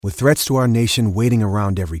With threats to our nation waiting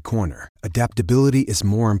around every corner, adaptability is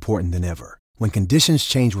more important than ever. When conditions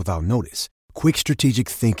change without notice, quick strategic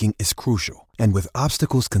thinking is crucial. And with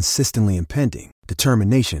obstacles consistently impending,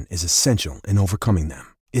 determination is essential in overcoming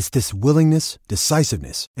them. It's this willingness,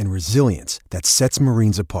 decisiveness, and resilience that sets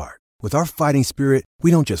Marines apart. With our fighting spirit, we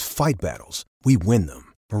don't just fight battles, we win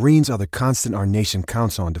them. Marines are the constant our nation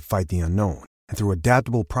counts on to fight the unknown. And through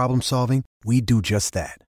adaptable problem solving, we do just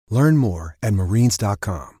that. Learn more at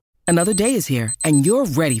marines.com. Another day is here, and you're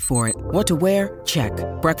ready for it. What to wear? Check.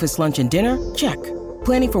 Breakfast, lunch, and dinner? Check.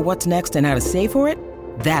 Planning for what's next and how to save for it?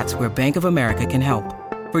 That's where Bank of America can help.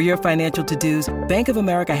 For your financial to-dos, Bank of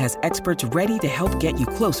America has experts ready to help get you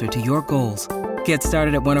closer to your goals. Get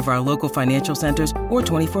started at one of our local financial centers or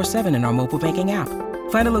 24/7 in our mobile banking app.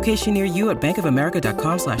 Find a location near you at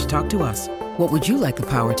bankofamerica.com/talktous. What would you like the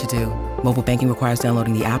power to do? Mobile banking requires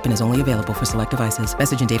downloading the app and is only available for select devices.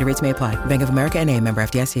 Message and data rates may apply. Bank of America N.A., member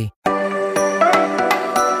FDIC.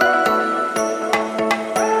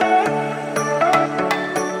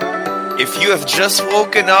 If you have just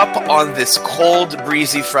woken up on this cold,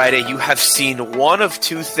 breezy Friday, you have seen one of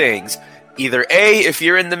two things. Either A, if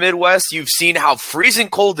you're in the Midwest, you've seen how freezing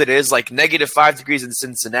cold it is, like -5 degrees in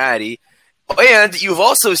Cincinnati. And you've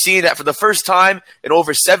also seen that for the first time in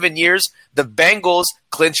over 7 years, the Bengals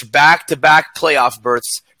clinch back-to-back playoff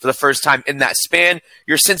berths for the first time in that span.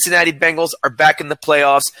 Your Cincinnati Bengals are back in the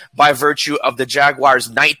playoffs by virtue of the Jaguars'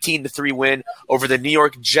 19-3 win over the New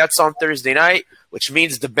York Jets on Thursday night, which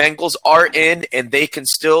means the Bengals are in and they can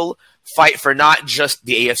still fight for not just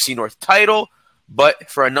the AFC North title, but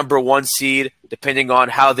for a number 1 seed, depending on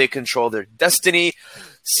how they control their destiny.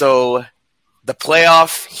 So the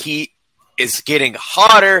playoff heat is getting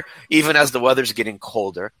hotter, even as the weather's getting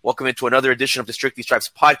colder. Welcome into another edition of the Strictly Stripes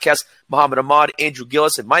podcast. Muhammad Ahmad, Andrew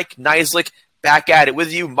Gillis, and Mike Neislick back at it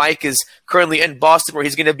with you. Mike is currently in Boston, where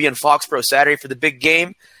he's going to be in Foxborough Saturday for the big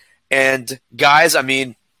game. And guys, I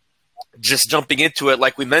mean, just jumping into it,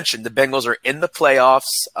 like we mentioned, the Bengals are in the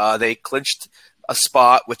playoffs. They clinched a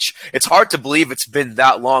spot, which it's hard to believe it's been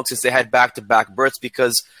that long since they had back-to-back berths,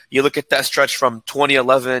 because you look at that stretch from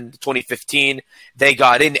 2011 to 2015, they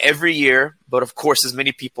got in every year, but of course, as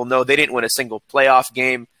many people know, they didn't win a single playoff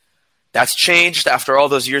game. That's changed after all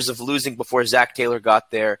those years of losing before Zach Taylor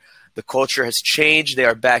got there. The culture has changed. They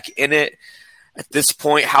are back in it. At this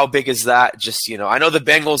point, how big is that? Just, I know the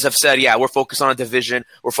Bengals have said, yeah, we're focused on a division.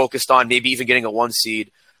 We're focused on maybe even getting a 1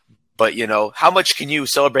 seed. But, how much can you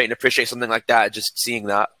celebrate and appreciate something like that, just seeing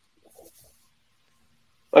that?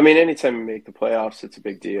 I mean, anytime you make the playoffs, it's a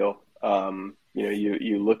big deal.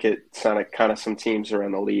 You look at kind of some teams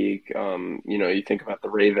around the league. You think about the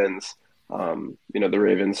Ravens. The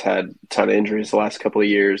Ravens had a ton of injuries the last couple of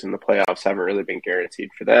years, and the playoffs haven't really been guaranteed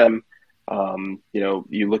for them.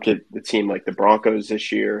 You look at the team like the Broncos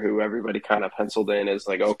this year, who everybody kind of penciled in as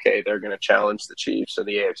like, okay, they're going to challenge the Chiefs in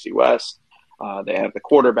the AFC West. They have the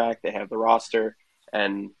quarterback, they have the roster,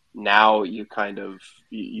 and now you kind of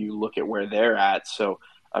you look at where they're at. So,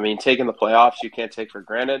 I mean, taking the playoffs you can't take for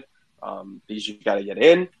granted, because you got to get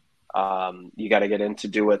in. You got to get in to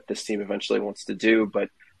do what this team eventually wants to do. But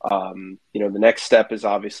the next step is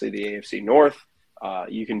obviously the AFC North.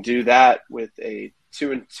 You can do that with a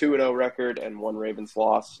 2-0 record and 1 Ravens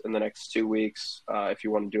loss in the next 2 weeks, if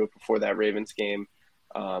you want to do it before that Ravens game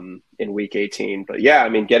in week 18. But yeah, I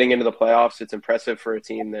mean, getting into the playoffs, it's impressive for a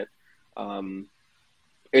team that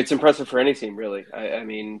it's impressive for any team, really. I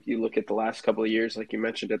mean, you look at the last couple of years, like you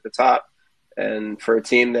mentioned at the top, and for a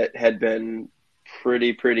team that had been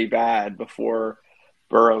pretty bad before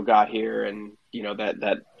Burrow got here, and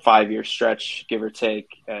that 5-year stretch, give or take,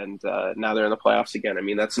 and now they're in the playoffs again. I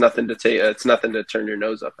mean, that's nothing to take. It's nothing to turn your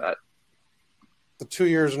nose up at. The 2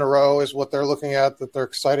 years in a row is what they're looking at. That they're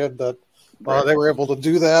excited that they were able to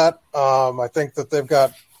do that. I think that they've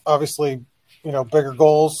got obviously bigger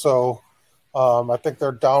goals, so I think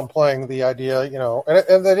they're downplaying the idea.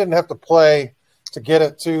 And they didn't have to play to get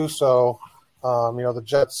it too. So the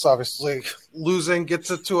Jets obviously losing gets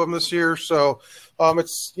it to them this year. So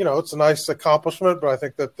it's a nice accomplishment, but I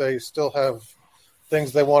think that they still have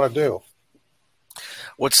things they want to do.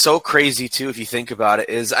 What's so crazy, too, if you think about it,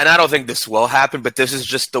 is, and I don't think this will happen, but this is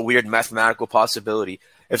just the weird mathematical possibility.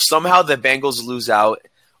 If somehow the Bengals lose out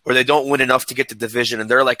or they don't win enough to get the division and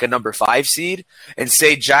they're like a number 5 seed, and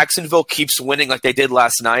say Jacksonville keeps winning like they did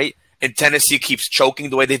last night and Tennessee keeps choking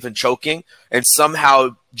the way they've been choking, and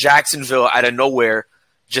somehow Jacksonville out of nowhere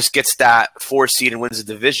just gets that 4 seed and wins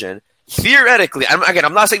the division, theoretically,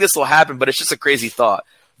 I'm not saying this will happen, but it's just a crazy thought.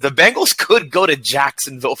 The Bengals could go to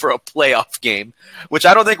Jacksonville for a playoff game, which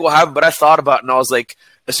I don't think will happen, but I thought about it, and I was like,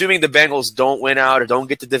 assuming the Bengals don't win out or don't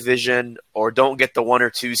get the division or don't get the 1 or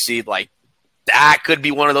 2 seed, like that could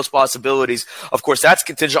be one of those possibilities. Of course, that's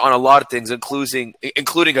contingent on a lot of things, including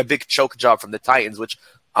a big choke job from the Titans, which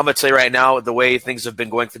I'm going to tell you right now, the way things have been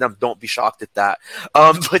going for them, don't be shocked at that.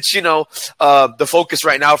 But, the focus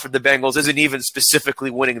right now for the Bengals isn't even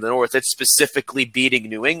specifically winning the North. It's specifically beating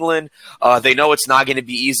New England. They know it's not going to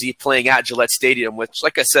be easy playing at Gillette Stadium, which,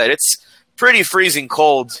 like I said, it's pretty freezing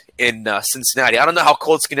cold in Cincinnati. I don't know how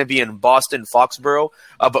cold it's going to be in Boston, Foxborough,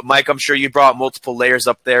 but Mike, I'm sure you brought multiple layers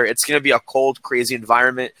up there. It's going to be a cold, crazy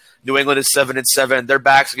environment. New England is 7-7. Their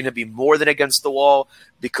backs are going to be more than against the wall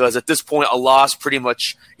because at this point, a loss pretty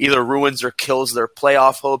much either ruins or kills their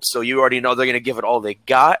playoff hopes. So you already know they're going to give it all they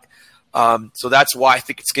got. So that's why I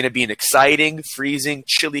think it's going to be an exciting, freezing,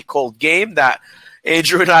 chilly, cold game that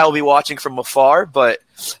Andrew and I will be watching from afar. But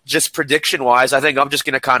just prediction-wise, I think I'm just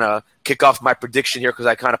going to kind of kick off my prediction here because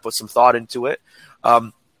I kind of put some thought into it.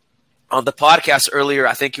 On the podcast earlier,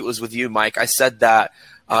 I think it was with you, Mike, I said that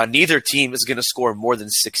neither team is going to score more than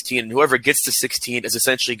 16, and whoever gets to 16 is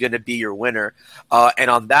essentially going to be your winner.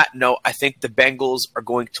 And on that note, I think the Bengals are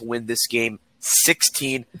going to win this game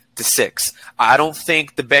 16-6. I don't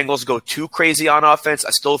think the Bengals go too crazy on offense.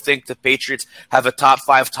 I still think the Patriots have a top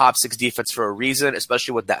 5, top 6 defense for a reason,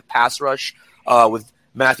 especially with that pass rush with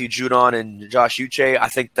Matthew Judon and Josh Uche. I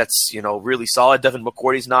think that's, really solid. Devin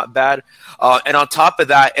McCourty's not bad. And on top of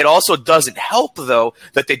that, it also doesn't help, though,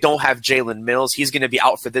 that they don't have Jalen Mills. He's going to be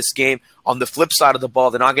out for this game. On the flip side of the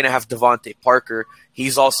ball, they're not going to have Devontae Parker.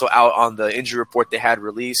 He's also out on the injury report they had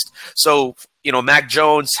released. So, Mac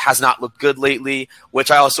Jones has not looked good lately,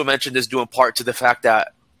 which I also mentioned is due in part to the fact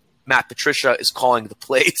that Matt Patricia is calling the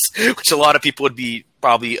plays, which a lot of people would be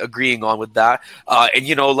probably agreeing on with that. And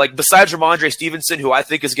besides Ramondre Stevenson, who I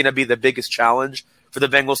think is going to be the biggest challenge for the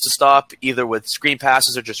Bengals to stop, either with screen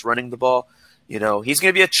passes or just running the ball, he's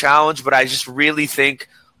going to be a challenge. But I just really think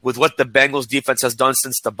with what the Bengals defense has done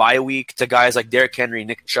since the bye week to guys like Derrick Henry,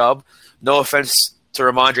 Nick Chubb, no offense to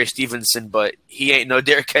Ramondre Stevenson, but he ain't no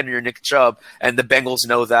Derrick Henry or Nick Chubb, and the Bengals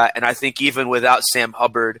know that. And I think even without Sam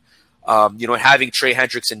Hubbard, having Trey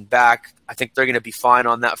Hendrickson back, I think they're going to be fine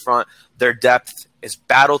on that front. Their depth is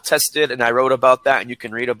battle-tested, and I wrote about that, and you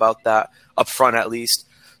can read about that up front at least.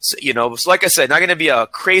 So, so like I said, not going to be a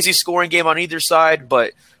crazy scoring game on either side,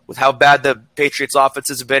 but with how bad the Patriots' offense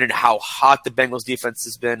has been and how hot the Bengals' defense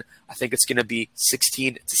has been, I think it's going to be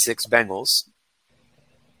 16-6 Bengals.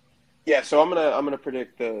 Yeah, so I'm gonna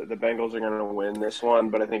predict the Bengals are gonna win this one,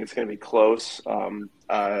 but I think it's gonna be close. I'm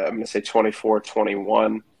gonna say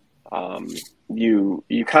 24-21.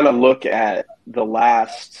 You kind of look at the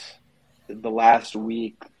last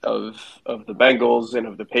week of the Bengals and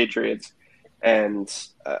of the Patriots, and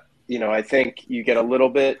I think you get a little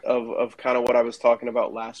bit of kind of what I was talking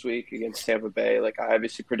about last week against Tampa Bay. Like I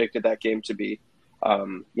obviously predicted that game to be,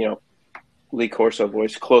 Lee Corso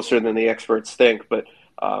voice, closer than the experts think, but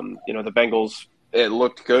the Bengals, it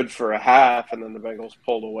looked good for a half, and then the Bengals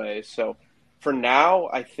pulled away. So for now,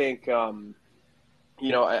 I think, you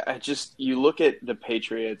look at the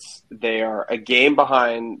Patriots, they are a game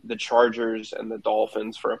behind the Chargers and the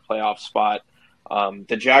Dolphins for a playoff spot.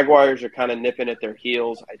 The Jaguars are kind of nipping at their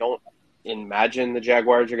heels. I don't imagine the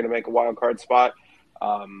Jaguars are going to make a wild card spot.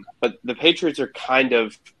 But the Patriots are kind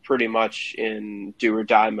of pretty much in do or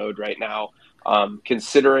die mode right now.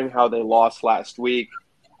 Considering how they lost last week,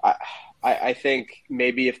 I think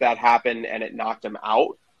maybe if that happened and it knocked them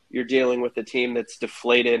out, you're dealing with a team that's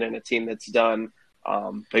deflated and a team that's done.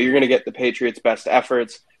 But you're going to get the Patriots' best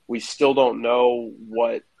efforts. We still don't know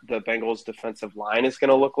what the Bengals' defensive line is going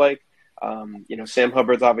to look like. Sam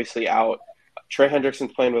Hubbard's obviously out. Trey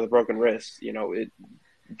Hendrickson's playing with a broken wrist.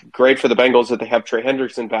 Great for the Bengals that they have Trey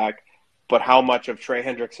Hendrickson back, but how much of Trey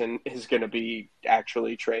Hendrickson is going to be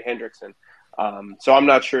actually Trey Hendrickson? So I'm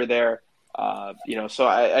not sure there. So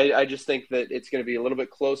I just think that it's going to be a little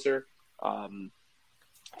bit closer.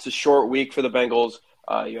 It's a short week for the Bengals.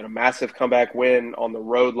 You had a massive comeback win on the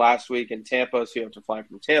road last week in Tampa, so you have to fly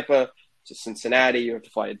from Tampa to Cincinnati. You have to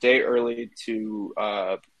fly a day early to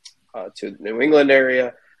the New England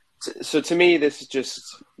area. So to me, this is just,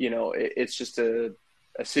 it's just a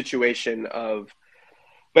situation of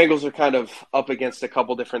Bengals are kind of up against a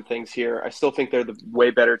couple different things here. I still think they're the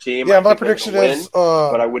way better team. Yeah, my prediction is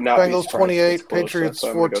but I would not Bengals 28, Patriots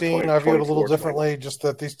 14. I view it a little 24, differently, just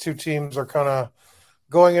that these two teams are kind of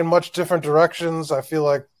going in much different directions. I feel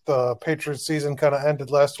like the Patriots season kind of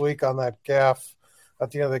ended last week on that gaffe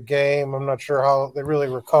at the end of the game. I'm not sure how they really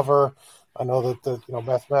recover. I know that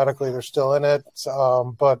mathematically they're still in it,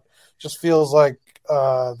 but just feels like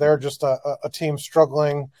they're just a team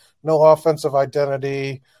struggling, no offensive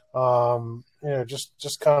identity.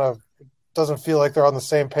 just kind of doesn't feel like they're on the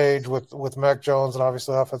same page with Mac Jones and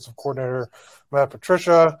obviously offensive coordinator Matt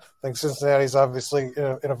Patricia. I think Cincinnati's obviously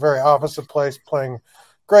in a very opposite place, playing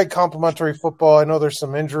great complementary football. I know there's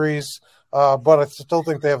some injuries, but I still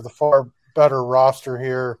think they have the far better roster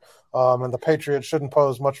here. And the Patriots shouldn't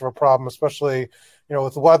pose much of a problem, especially,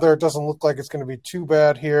 with the weather. It doesn't look like it's going to be too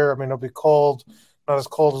bad here. I mean, it'll be cold, not as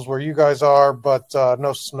cold as where you guys are, but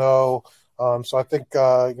no snow. So I think,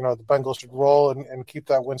 the Bengals should roll and keep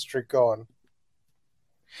that win streak going.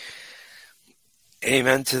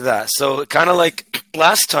 Amen to that. So kind of like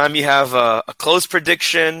last time, you have a close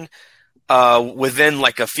prediction within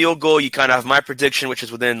like a field goal. You kind of have my prediction, which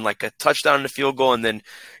is within like a touchdown and a field goal, and then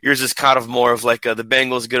yours is kind of more of like the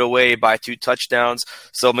Bengals get away by 2 touchdowns.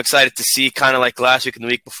 So I'm excited to see, kind of like last week and the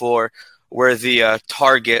week before, where the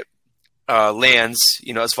target lands,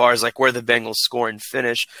 as far as like where the Bengals score and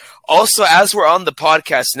finish. Also, as we're on the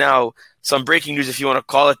podcast now, some breaking news, if you want to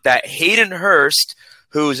call it that. Hayden Hurst,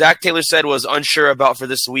 who Zach Taylor said was unsure about for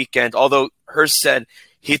this weekend, although Hurst said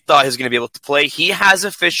he thought he was going to be able to play, he has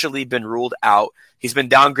officially been ruled out. He's been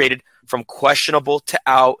downgraded from questionable to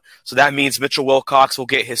out. So that means Mitchell Wilcox will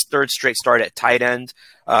get his 3rd straight start at tight end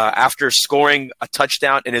after scoring a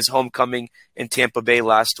touchdown in his homecoming in Tampa Bay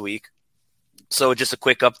last week. So just a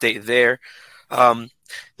quick update there.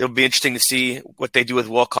 It'll be interesting to see what they do with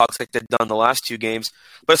Wilcox like they've done the last 2 games.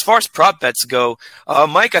 But as far as prop bets go,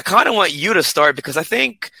 Mike, I kind of want you to start because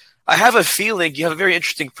I have a feeling you have a very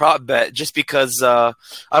interesting prop bet just because, I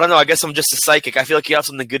don't know, I guess I'm just a psychic. I feel like you have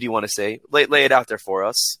something good you want to say. Lay it out there for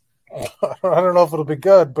us. I don't know if it'll be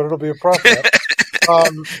good, but it'll be a prop bet.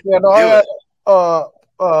 I had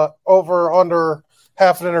over under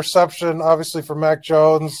half an interception, obviously, for Mac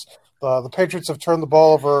Jones. The Patriots have turned the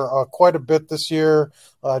ball over quite a bit this year.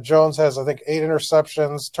 Jones has, I think, 8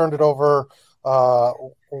 interceptions, turned it over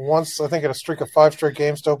once, I think, in a streak of 5 straight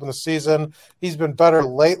games to open the season. He's been better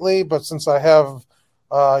lately, but since I have,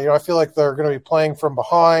 I feel like they're going to be playing from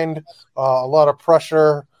behind, a lot of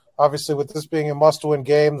pressure. Obviously, with this being a must-win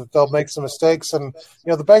game, that they'll make some mistakes. And,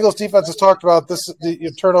 the Bengals defense has talked about this.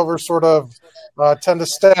 The turnovers sort of tend to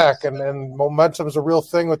stack, and momentum is a real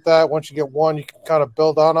thing with that. Once you get one, you can kind of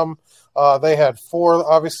build on them. They had 4,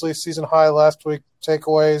 obviously, season high last week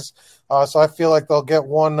takeaways. So I feel like they'll get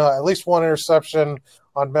at least one interception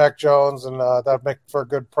on Mac Jones, and that'd make for a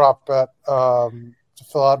good prop bet to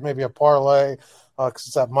fill out maybe a parlay because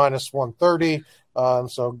it's at minus 130.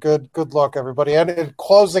 So good luck, everybody. And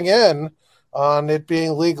closing in on it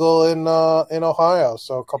being legal in Ohio.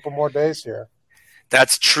 So a couple more days here.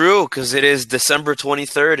 That's true, because it is December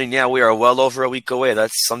 23rd, and yeah, we are well over a week away.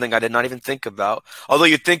 That's something I did not even think about. Although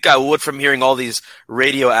you'd think I would from hearing all these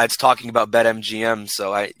radio ads talking about BetMGM.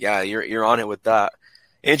 So you're on it with that.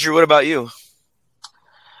 Andrew, what about you?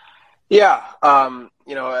 Yeah,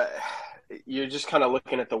 you're just kind of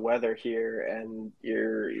looking at the weather here, and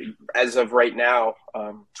you're, as of right now,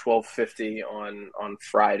 12:50 on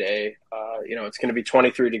Friday. It's going to be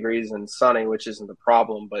 23 degrees and sunny, which isn't the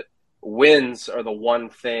problem, but winds are the one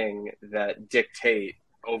thing that dictate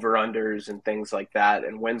over-unders and things like that.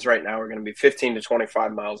 And winds right now are going to be 15 to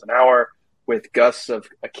 25 miles an hour with gusts of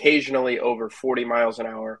occasionally over 40 miles an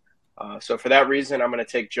hour. So for that reason, I'm going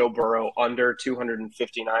to take Joe Burrow under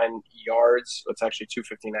 259 yards. It's actually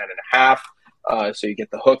 259 and a half. So you get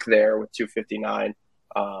the hook there with 259.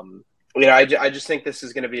 I just think this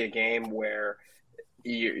is going to be a game where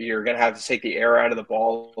you're going to have to take the air out of the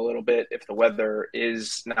ball a little bit if the weather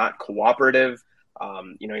is not cooperative.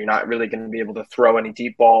 You're not really going to be able to throw any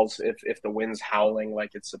deep balls if the wind's howling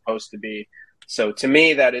like it's supposed to be. So to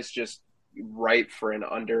me, that is just right for an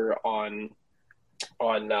under on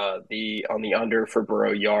the under for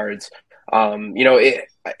Burrow yards.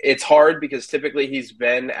 It's hard because typically he's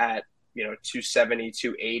been at 270,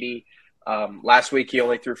 280. Last week he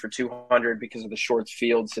only threw for 200 because of the short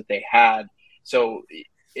fields that they had. So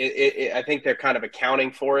I think they're kind of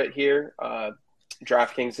accounting for it here.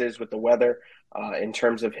 DraftKings is with the weather in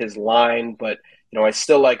terms of his line, but I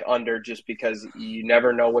still like under just because you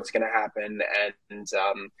never know what's going to happen. And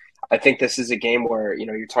I think this is a game where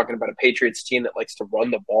you're talking about a Patriots team that likes to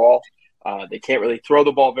run the ball. They can't really throw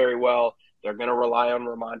the ball very well. They're going to rely on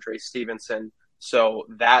Ramondre Stevenson. So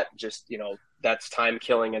that just that's time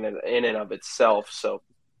killing in and of itself. So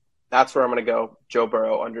that's where I'm going to go. Joe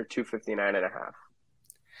Burrow under 259 and a half.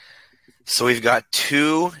 So we've got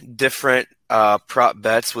 2 different prop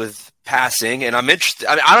bets with passing, and I'm interested.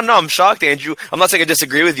 I don't know. I'm shocked, Andrew. I'm not saying I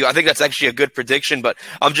disagree with you. I think that's actually a good prediction, but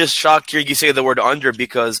I'm just shocked hearing you say the word under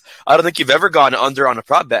because I don't think you've ever gone under on a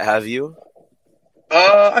prop bet, have you?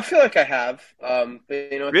 I feel like I have. But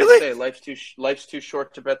what really? they say, life's too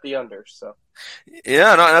short to bet the under. So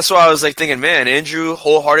Yeah, no, that's why I was like thinking, man, Andrew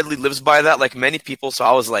wholeheartedly lives by that, like many people. So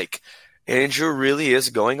I was like, Andrew really is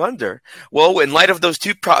going under. Well, in light of those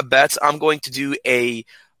two prop bets, I'm going to do a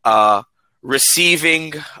uh,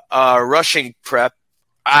 receiving, rushing prep.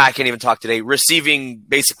 I can't even talk today. Receiving,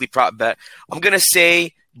 basically prop bet. I'm gonna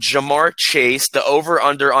say Jamar Chase. The over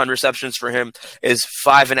under on receptions for him is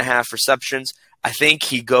 5.5 receptions. I think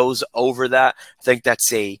he goes over that. I think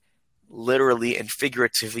that's a literally and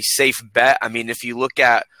figuratively safe bet. I mean, if you look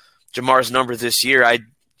at Jamar's number this year, I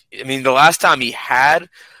mean, the last time he had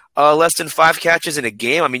less than 5 catches in a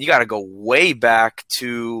game, I mean, you got to go way back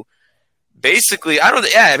to basically, I don't,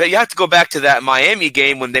 yeah, but you have to go back to that Miami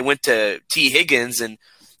game when they went to T. Higgins and,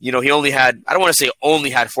 he only had, I don't want to say only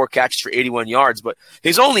had 4 catches for 81 yards, but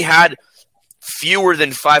he's only had fewer than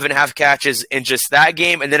 5.5 catches in just that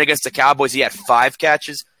game. And then against the Cowboys, he had 5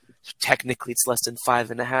 catches. So technically, it's less than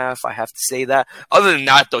 5.5. I have to say that. Other than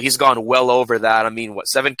that, though, he's gone well over that. I mean,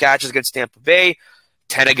 7 catches against Tampa Bay,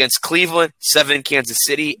 10 against Cleveland, 7 in Kansas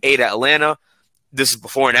City, 8 at Atlanta. This is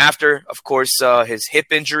before and after, of course, his hip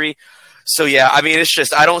injury. So, yeah, I mean, it's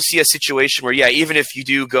just I don't see a situation where, yeah, even if you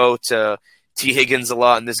do go to T. Higgins a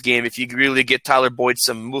lot in this game, if you really get Tyler Boyd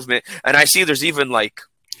some movement, and I see there's even, like,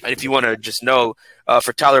 if you want to just know,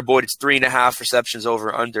 for Tyler Boyd, it's 3.5 receptions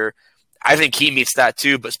over under. I think he meets that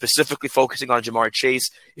too, but specifically focusing on Jamar Chase,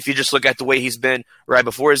 if you just look at the way he's been right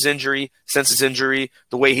before his injury, since his injury,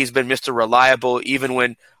 the way he's been Mr. Reliable, even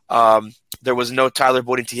when there was no Tyler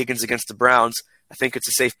Boyd and T. Higgins against the Browns, I think it's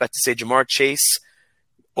a safe bet to say Jamar Chase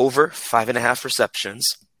over 5.5 receptions.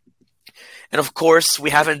 And of course, we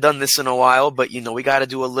haven't done this in a while, but we got to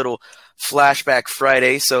do a little Flashback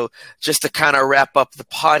Friday. So just to kind of wrap up the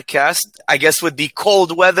podcast, I guess with the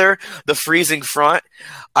cold weather, the freezing front,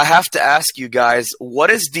 I have to ask you guys,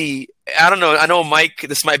 I don't know, I know, Mike,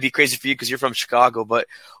 this might be crazy for you because you're from Chicago, but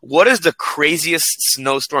what is the craziest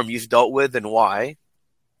snowstorm you've dealt with and why?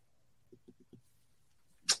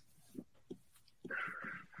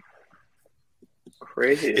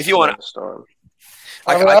 Craziest if you want snowstorm.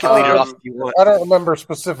 I can lead it off if you want. I don't remember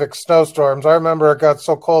specific snowstorms. I remember it got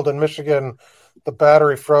so cold in Michigan, the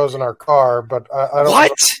battery froze in our car. But I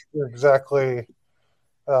don't know exactly,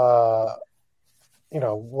 what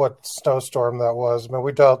snowstorm that was. I mean,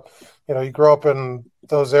 we dealt. You grow up in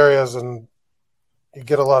those areas and you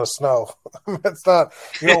get a lot of snow. It's not.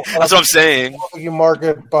 That's what I'm saying. You mark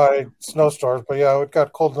it by snowstorms, but yeah, it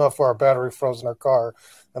got cold enough where our battery froze in our car,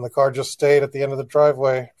 and the car just stayed at the end of the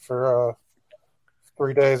driveway for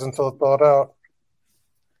 3 days until it thawed out.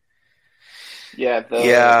 Yeah,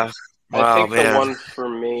 Wow, I think man. the one for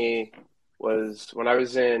me was when I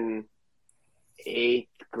was in 8th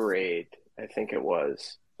grade, I think it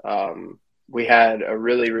was. We had a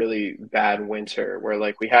really, really bad winter where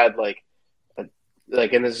we had and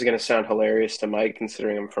this is going to sound hilarious to Mike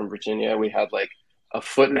considering I'm from Virginia. We had 1.5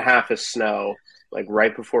 foot of snow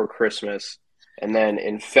right before Christmas. And then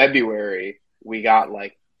in February, we got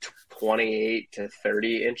 28 to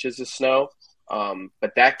 30 inches of snow.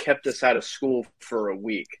 But that kept us out of school for a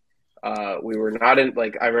week. We were not in,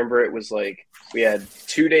 I remember it was we had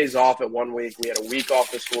 2 days off at 1 week. We had a week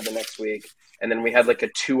off of school the next week. And then we had a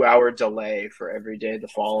 2-hour delay for every day the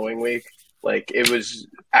following week. It was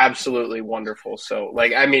absolutely wonderful. So,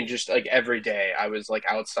 just every day I was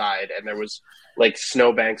outside and there was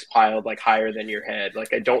snowbanks piled higher than your head.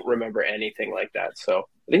 I don't remember anything like that. So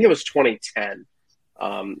I think it was 2010.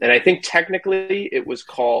 And I think technically it was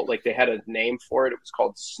called, they had a name for it. It was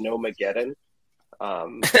called Snowmageddon.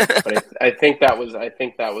 But I think that was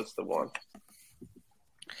the one.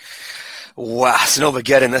 Wow,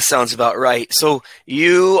 Snowmageddon, that sounds about right. So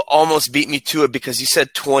you almost beat me to it because you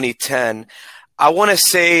said 2010. I want to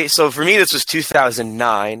say, so for me, this was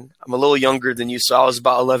 2009. I'm a little younger than you, so I was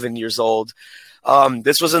about 11 years old.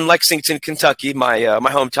 This was in Lexington, Kentucky, my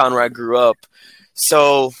hometown where I grew up.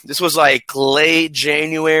 So this was late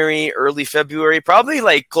January, early February,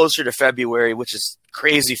 probably closer to February, which is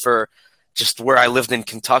crazy for just where I lived in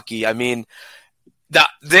Kentucky. I mean,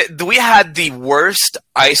 we had the worst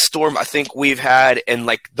ice storm I think we've had in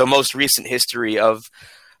the most recent history of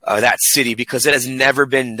that city because it has never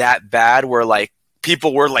been that bad where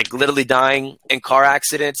people were literally dying in car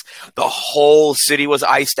accidents. The whole city was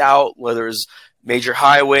iced out, whether it was major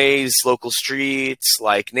highways, local streets,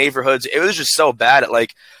 neighborhoods. It was just so bad.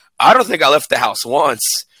 I don't think I left the house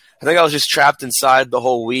once. I think I was just trapped inside the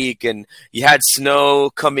whole week, and you had snow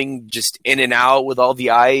coming just in and out with all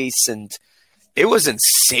the ice, and it was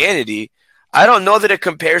insanity. I don't know that it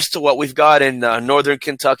compares to what we've got in northern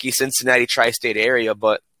Kentucky, Cincinnati, tri-state area,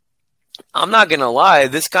 but I'm not going to lie.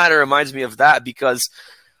 This kind of reminds me of that because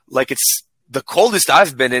it's the coldest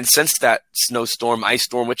I've been in since that snowstorm, ice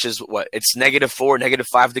storm, which is it's -4,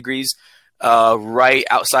 -5 degrees right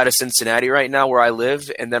outside of Cincinnati right now where I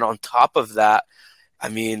live. And then on top of that, I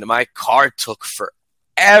mean, my car took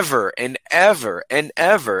forever and ever and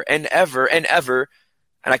ever and ever and ever.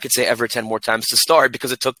 And I could say ever 10 more times to start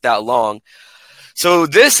because it took that long. So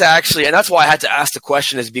this actually, and that's why I had to ask the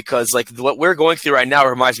question, is because like what we're going through right now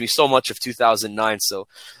reminds me so much of 2009. So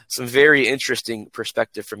some very interesting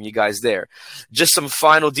perspective from you guys there. Just some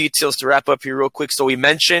final details to wrap up here real quick. So we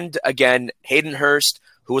mentioned, again, Hayden Hurst,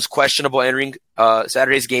 who was questionable entering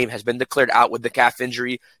Saturday's game, has been declared out with the calf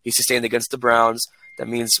injury he sustained against the Browns. That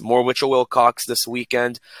means more Mitchell Wilcox this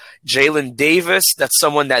weekend. Jalen Davis, that's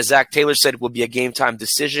someone that Zach Taylor said will be a game-time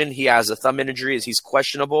decision. He has a thumb injury as he's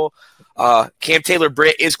questionable. Cam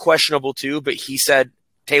Taylor-Britt is questionable too, but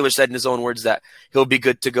Taylor said in his own words that he'll be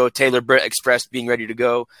good to go. Taylor-Britt expressed being ready to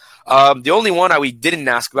go. The only one we didn't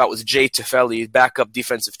ask about was Jay Tufele, backup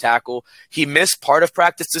defensive tackle. He missed part of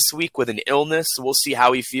practice this week with an illness, so we'll see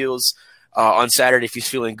how he feels on Saturday, if he's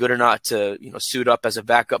feeling good or not to suit up as a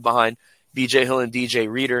backup behind BJ Hill and DJ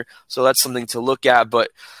Reader. So that's something to look at.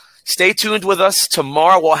 But stay tuned with us.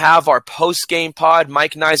 Tomorrow we'll have our post-game pod.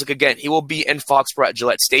 Mike Nizick, again, he will be in Foxborough at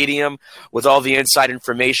Gillette Stadium with all the inside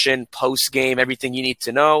information, post-game, everything you need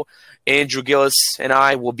to know. Andrew Gillis and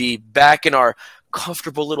I will be back in our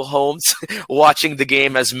comfortable little homes watching the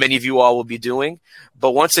game, as many of you all will be doing.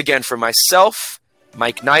 But once again, for myself,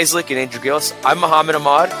 Mike Nizick, and Andrew Gillis, I'm Muhammad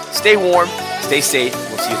Ahmad. Stay warm, stay safe.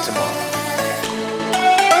 We'll see you tomorrow.